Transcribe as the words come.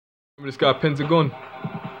This guy Pentagon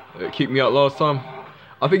kicked me out last time.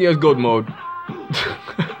 I think he has God mode.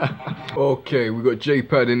 Okay, we got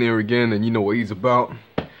JPad in here again, and you know what he's about.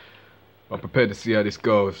 I'm prepared to see how this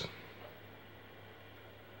goes.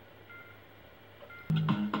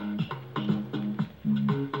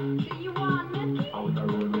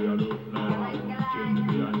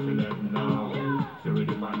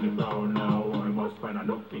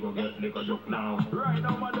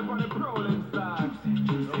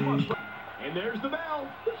 And there's the bell.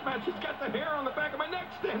 This match has got the hair on the back of my neck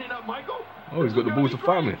standing up, Michael. Oh, he's got the balls to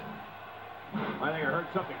fight me. I think I heard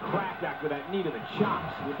something crack after that knee to the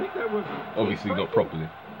chops. You think that was... Obviously not properly.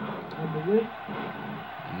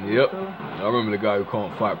 Yep. I remember the guy who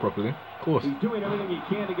can't fight properly. Of course. He's doing everything he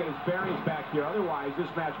can to get his bearings back here. Otherwise, this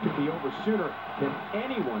match could be over sooner than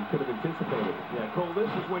anyone could have anticipated. Yeah, Cole, this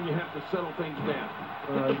is when you have to settle things down.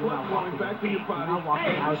 Get the blood flowing back to your body.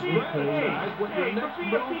 Strategize what your next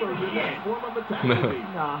move or your next form of attack will be.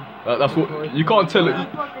 That's what you can't tell it.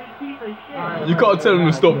 You can't tell him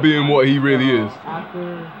to stop being what he really is.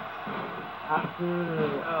 After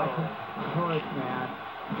Taurus match,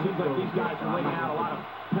 seems like these guys are laying out a lot of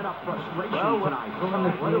pent-up frustration tonight.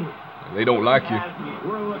 They don't like you.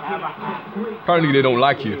 Apparently they don't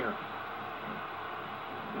like you.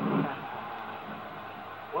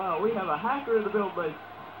 Wow, we have a hacker in the building.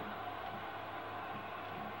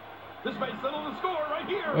 This may settle the score right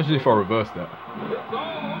here. Imagine if I reverse that. It's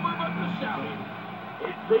all over but the shouting.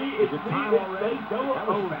 It's time already. That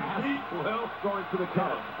was fast. Well, going to the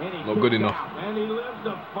cover. Not good enough. And he lives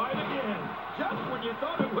to fight again. Just when you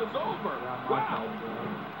thought it was over. Wow.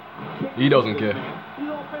 He doesn't care. He's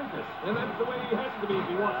all business. And that's the way he has to be if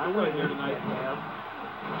he wants to win here tonight.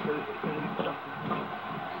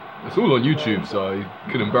 It's all on YouTube, so he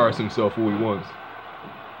can embarrass himself all he wants.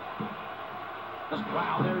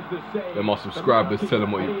 Wow, there's the save. Then my subscribers tell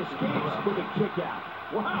him what he...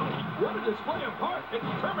 Wow, what a display of heart and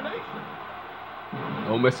determination.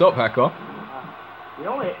 Don't mess up, hacker. The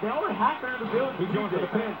only hacker in the building. He's going to the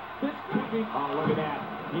pin. This could be... Oh, look at that.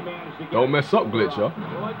 He managed to get... Don't mess up, Glitcher.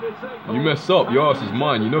 Well, like they say, You mess up, your ass is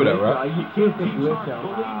mine. You know that, right? You can't the glitch out.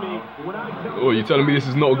 believe me, when I tell Oh, you're telling me this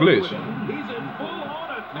is not a glitch? he's in full-on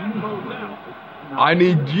attack mode now. I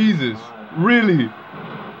need Jesus. Really?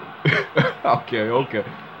 Okay.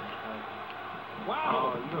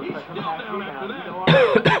 Wow, he's still down after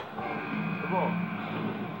that.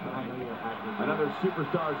 Another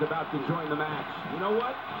superstar is about to join the match. You know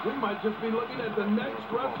what? We might just be looking at the next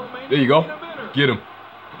WrestleMania. There you go. Get him.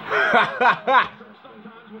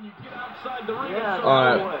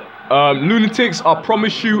 Alright. Lunatics, I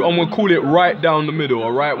promise you I'm gonna call it right down the middle,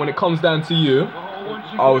 alright? When it comes down to you,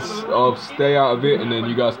 I'll stay out of it and then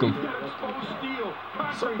you guys can...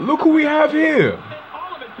 So, look who we have here.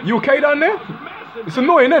 You okay down there? It's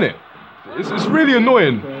annoying, isn't it? It's really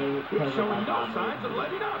annoying.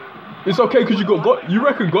 It's okay because you got God. You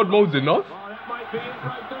reckon God mode's enough?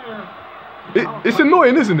 It's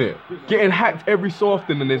annoying, isn't it? Getting hacked every so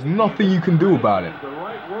often and there's nothing you can do about it.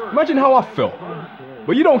 Imagine how I felt.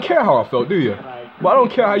 But you don't care how I felt, do you? But I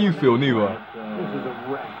don't care how you feel, neither.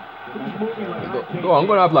 Oh, I'm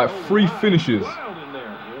gonna have like 3 finishes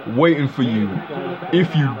waiting for you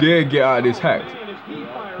if you dare get out of this hacked.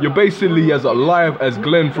 You're basically as alive as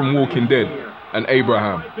Glenn from Walking Dead and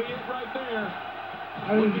Abraham.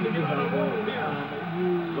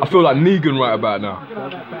 I feel like Negan right about now.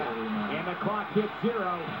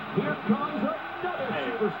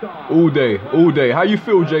 All day. How you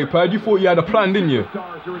feel, JPad? You thought you had a plan, didn't you?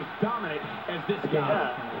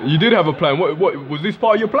 You did have a plan. What was this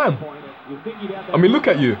part of your plan? I mean, look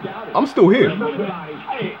at you. I'm still here.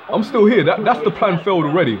 That's the plan failed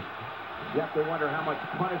already.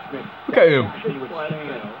 Look at him.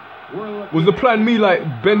 Was the plan me like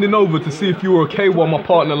bending over to see if you were okay while my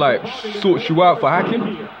partner like sorts you out for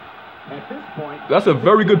hacking? That's a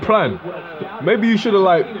very good plan. Maybe you should have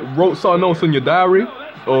like wrote something else in your diary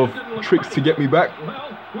of tricks to get me back.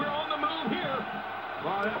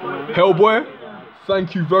 Hellboy,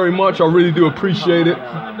 thank you very much. I really do appreciate it.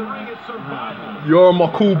 You're on my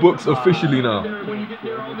cool books officially now.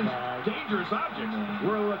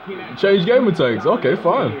 Change gamer tags. Okay,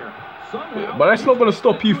 fine. But that's not gonna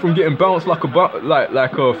stop you from getting bounced like a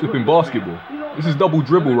flipping basketball. This is double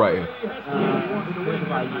dribble right here.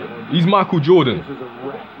 He's Michael Jordan.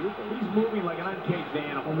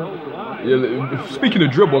 Yeah, speaking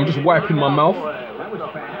of dribble, I'm just wiping my mouth.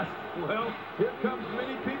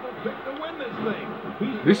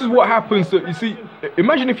 This is what happens to, you see,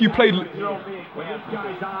 imagine if you played, look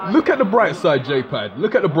at the bright side, JPad,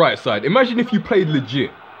 look at the bright side. Imagine if you played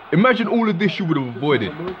legit Imagine all of this you would have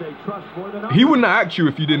avoided. He wouldn't have hacked you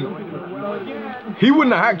if you didn't. He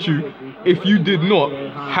wouldn't have hacked you if you did not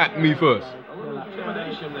hack me first.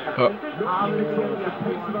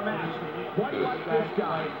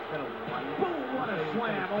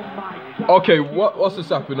 Okay, what's this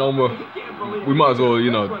happening? We might as well,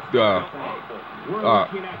 you know.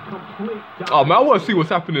 Oh man, I want to see what's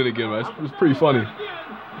happening again, man. It's pretty funny.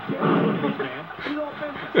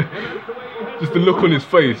 Just the look on his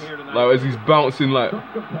face, like as he's bouncing, like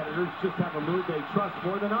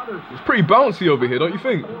it's pretty bouncy over here, don't you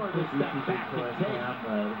think?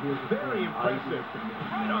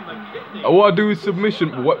 What I do is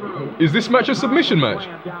submission. What is this match? A submission match?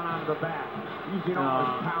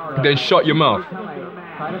 Then shut your mouth.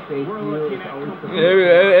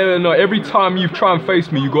 No, every time you try and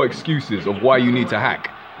face me, you got excuses of why you need to hack.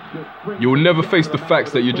 You will never face the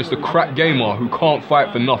facts that you're just a crap gamer who can't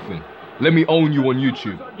fight for nothing. Let me own you on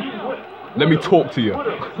YouTube. Let me talk to you.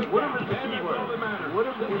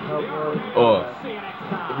 Oh,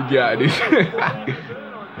 yeah, it is.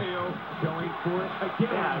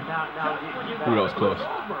 Ooh, that was close.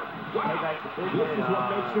 This is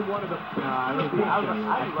what makes him one of the I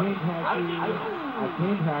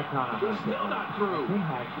can't hack on him. Still not through.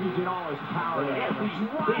 Using all his power. He's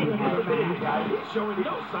showing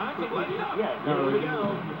no signs of letting up. Here we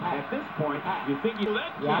go. At this point, you think you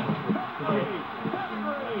let go.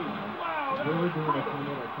 Wow.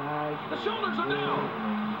 The shoulders are down.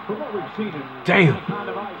 From what we've seen, damn.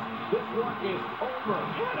 This one is over.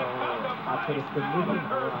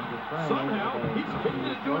 Somehow, he's kicking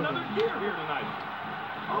it to another gear here tonight.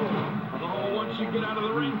 Oh, once you get out of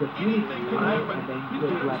the ring, anything can happen. He's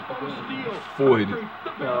doing exposed steel. Forward. Oh,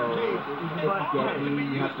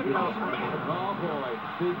 boy.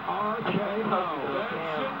 The RKO. That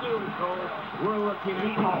should do it, Cole. We're looking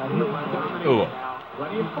at domination. Oh.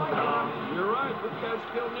 Plenty of fight. You're right. This guy's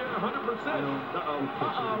still near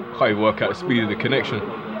 100%. Can't work out the speed of the connection.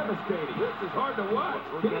 Devastating. This is hard to watch.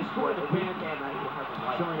 Can he score the pin?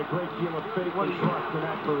 Showing a great deal of faith and trust in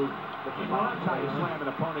that move. How you slam an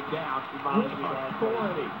opponent down with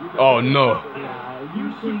authority. Oh no.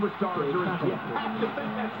 You superstars are in. You have to think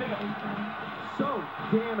that's it. So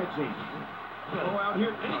damaging. Go out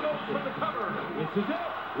here and he goes for the cover. This is it.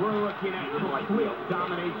 We're looking at complete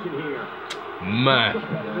domination here. Man,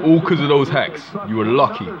 all because of those hacks. You were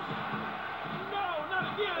lucky. No, not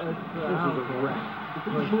again. This is a wreck.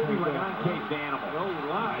 He's moving like an uncaged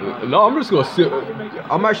animal. No, I'm just gonna sit.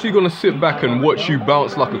 I'm actually gonna sit back and watch you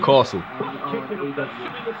bounce like a castle. That should be the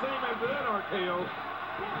same after that RKO.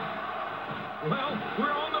 Well,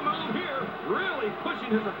 we're on the move here. Really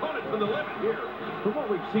pushing his opponent to the limit here. From what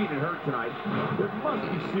we've seen and heard tonight, there must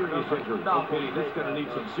be serious injuries. Okay, this is going to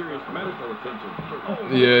need some serious medical attention.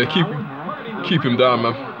 Yeah, keep him down,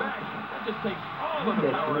 man. That just takes all of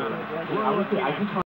the power out of it.